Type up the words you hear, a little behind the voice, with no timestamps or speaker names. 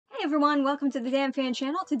Hi everyone, welcome to the dannphan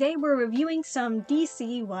channel. Today we're reviewing some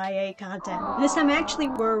DCYA content. This time actually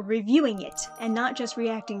we're reviewing it and not just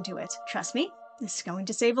reacting to it. Trust me, this is going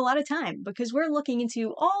to save a lot of time because we're looking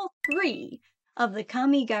into all three of the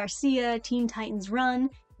Kami Garcia Teen Titans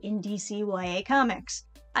run in DCYA comics.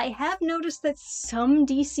 I have noticed that some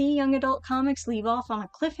DC young adult comics leave off on a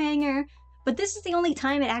cliffhanger, but this is the only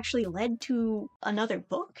time it actually led to another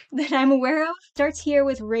book that I'm aware of. Starts here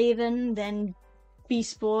with Raven, then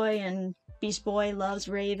Beast Boy, and Beast Boy loves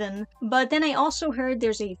Raven. But then I also heard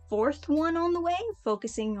there's a fourth one on the way,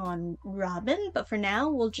 focusing on Robin, but for now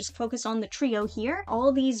we'll just focus on the trio here.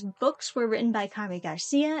 All these books were written by Kami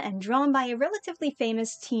Garcia and drawn by a relatively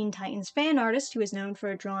famous Teen Titans fan artist who is known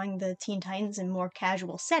for drawing the Teen Titans in more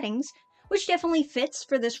casual settings, which definitely fits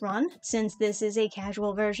for this run, since this is a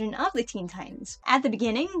casual version of the Teen Titans. At the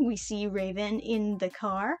beginning, we see Raven in the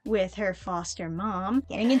car with her foster mom,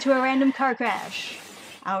 getting into a random car crash.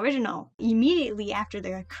 How original. Immediately after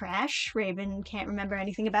the crash, Raven can't remember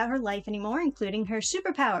anything about her life anymore, including her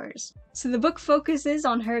superpowers. So the book focuses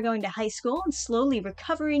on her going to high school and slowly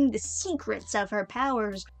recovering the secrets of her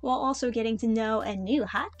powers, while also getting to know a new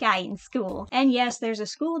hot guy in school. And yes, there's a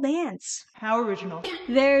school dance. How original.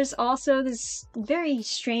 There's also this very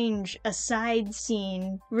strange aside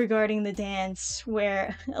scene regarding the dance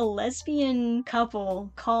where a lesbian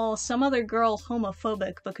couple call some other girl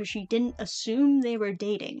homophobic because she didn't assume they were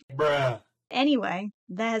dating. Bruh. Anyway,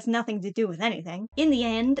 that has nothing to do with anything. In the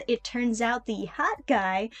end, it turns out the hot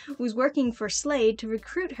guy was working for Slade to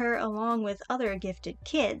recruit her along with other gifted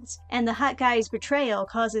kids, and the hot guy's betrayal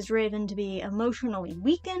causes Raven to be emotionally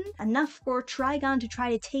weakened, enough for Trigon to try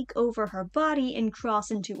to take over her body and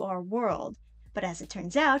cross into our world. But as it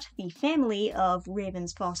turns out, the family of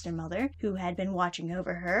Raven's foster mother, who had been watching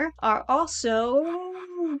over her, are also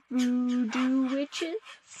voodoo witches.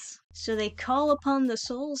 So they call upon the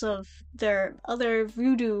souls of their other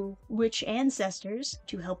voodoo witch ancestors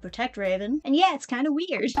to help protect Raven. And yeah, it's kind of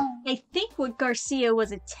weird. I think what Garcia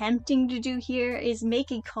was attempting to do here is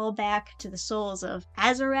make a callback to the souls of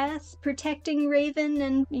Azarath protecting Raven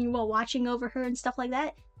and while watching over her and stuff like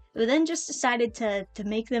that, but then just decided to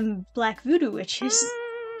make them black voodoo witches.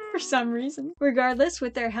 For some reason. Regardless,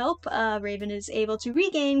 with their help, Raven is able to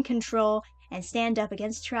regain control and stand up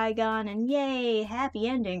against Trigon, and yay, happy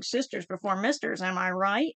ending, sisters before misters, am I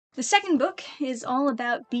right? The second book is all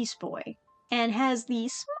about Beast Boy, and has the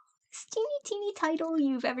smallest teeny title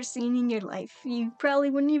you've ever seen in your life. You probably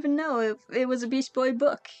wouldn't even know if it was a Beast Boy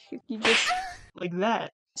book, if you just like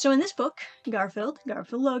that. So in this book, Garfield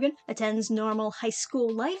Logan, attends normal high school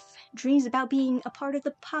life, dreams about being a part of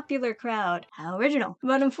the popular crowd. How original.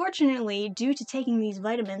 But unfortunately, due to taking these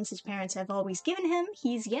vitamins his parents have always given him,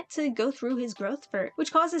 he's yet to go through his growth spurt,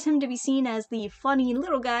 which causes him to be seen as the funny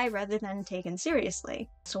little guy rather than taken seriously.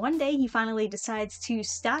 So one day he finally decides to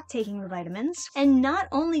stop taking the vitamins, and not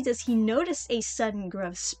only does he notice a sudden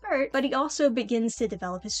growth spurt, but he also begins to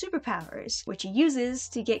develop his superpowers, which he uses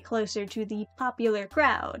to get closer to the popular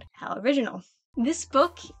crowd. How original. This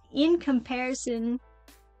book, in comparison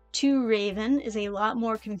to Raven, is a lot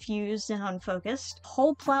more confused and unfocused.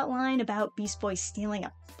 Whole plotline about Beast Boy stealing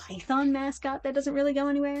a python mascot that doesn't really go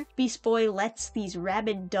anywhere. Beast Boy lets these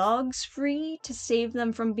rabid dogs free to save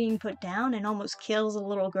them from being put down and almost kills a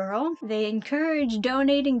little girl. They encourage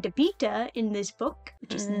donating to PETA in this book,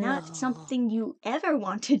 which is not something you ever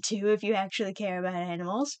want to do if you actually care about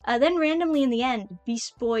animals. Then randomly in the end,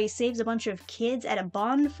 Beast Boy saves a bunch of kids at a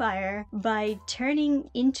bonfire by turning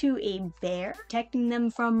into a bear, protecting them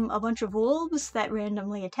from a bunch of wolves that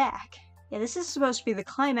randomly attack. Yeah, this is supposed to be the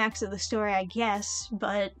climax of the story, I guess,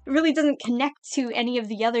 but it really doesn't connect to any of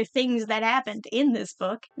the other things that happened in this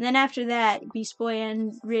book. And then after that, Beast Boy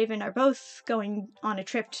and Raven are both going on a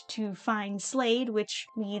trip to find Slade, which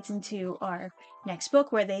leads into our next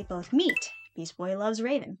book where they both meet. Beast Boy loves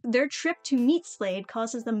Raven. Their trip to meet Slade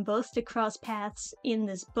causes them both to cross paths in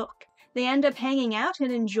this book. They end up hanging out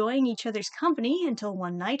and enjoying each other's company until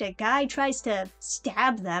one night a guy tries to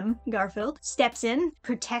stab them. Garfield steps in,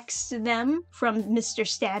 protects them from Mr.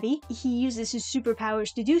 Stabby. He uses his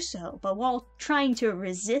superpowers to do so, but while trying to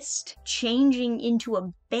resist changing into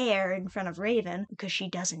a bear in front of Raven, because she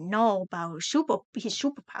doesn't know about his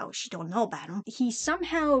superpowers, she don't know about them, he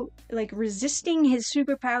somehow, resisting his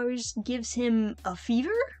superpowers gives him a fever?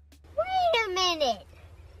 Wait a minute!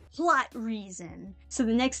 plot reason. So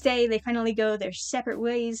the next day, they finally go their separate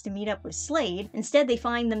ways to meet up with Slade. Instead, they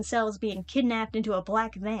find themselves being kidnapped into a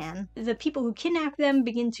black van. The people who kidnap them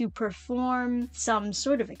begin to perform some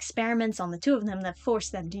sort of experiments on the two of them that force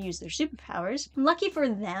them to use their superpowers. Lucky for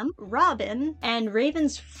them, Robin and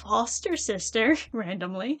Raven's foster sister,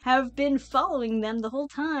 randomly, have been following them the whole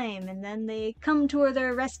time, and then they come to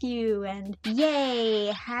their rescue, and yay,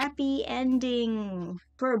 happy ending.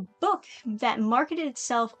 For a book that marketed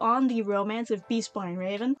itself on the romance of Beast Boy and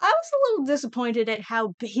Raven, I was a little disappointed at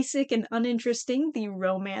how basic and uninteresting the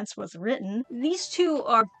romance was written. These two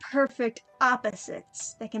are perfect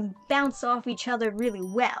opposites that can bounce off each other really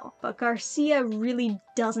well, but Garcia really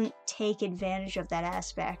doesn't take advantage of that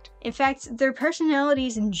aspect. In fact, their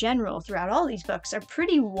personalities in general throughout all these books are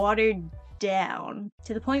pretty watered down,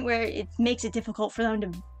 to the point where it makes it difficult for them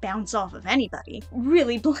to bounce off of anybody.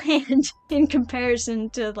 Really bland in comparison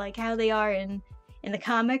to like how they are in the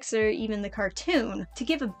comics or even the cartoon. To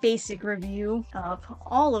give a basic review of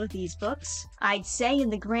all of these books, I'd say in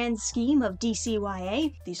the grand scheme of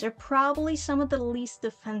DCYA, these are probably some of the least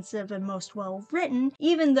offensive and most well written,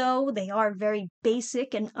 even though they are very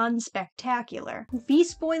basic and unspectacular.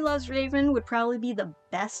 Beast Boy Loves Raven would probably be the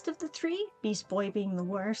best of the three, Beast Boy being the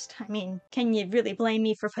worst. I mean, can you really blame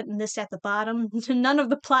me for putting this at the bottom? None of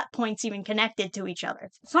the plot points even connected to each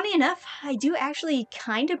other. Funny enough, I do actually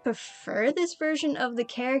kind of prefer this version of the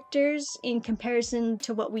characters in comparison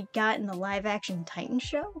to what we got in the live-action Titan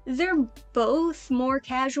show. They're both more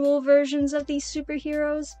casual versions of these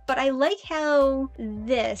superheroes, but I like how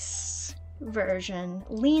this version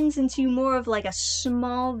leans into more of like a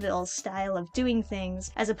Smallville style of doing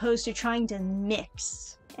things, as opposed to trying to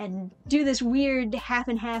mix and do this weird half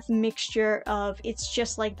and half mixture of it's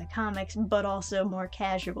just like the comics but also more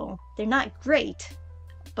casual. They're not great,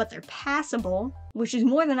 but they're passable, which is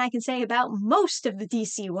more than I can say about most of the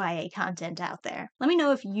DCYA content out there. Let me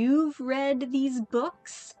know if you've read these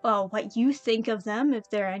books, what you think of them, if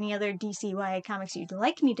there are any other DCYA comics you'd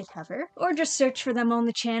like me to cover, or just search for them on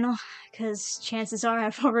the channel, because chances are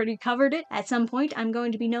I've already covered it. At some point, I'm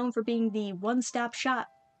going to be known for being the one-stop shop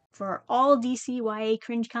for all DCYA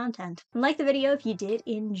cringe content. Like the video if you did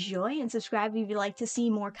enjoy, and subscribe if you'd like to see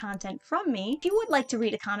more content from me. If you would like to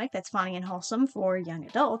read a comic that's funny and wholesome for young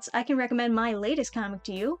adults, I can recommend my latest comic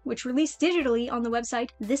to you, which released digitally on the website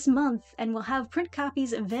this month and will have print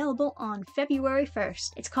copies available on February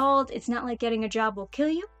 1st. It's called It's Not Like Getting a Job Will Kill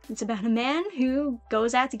You. It's about a man who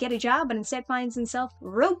goes out to get a job but instead finds himself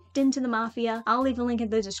roped into the mafia. I'll leave a link in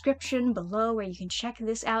the description below where you can check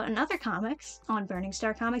this out and other comics on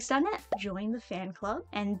burningstarcomics.net. Join the fan club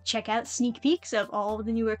and check out sneak peeks of all of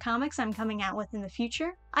the newer comics I'm coming out with in the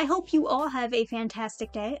future. I hope you all have a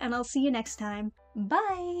fantastic day, and I'll see you next time.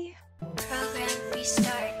 Bye! Program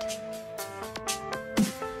restart.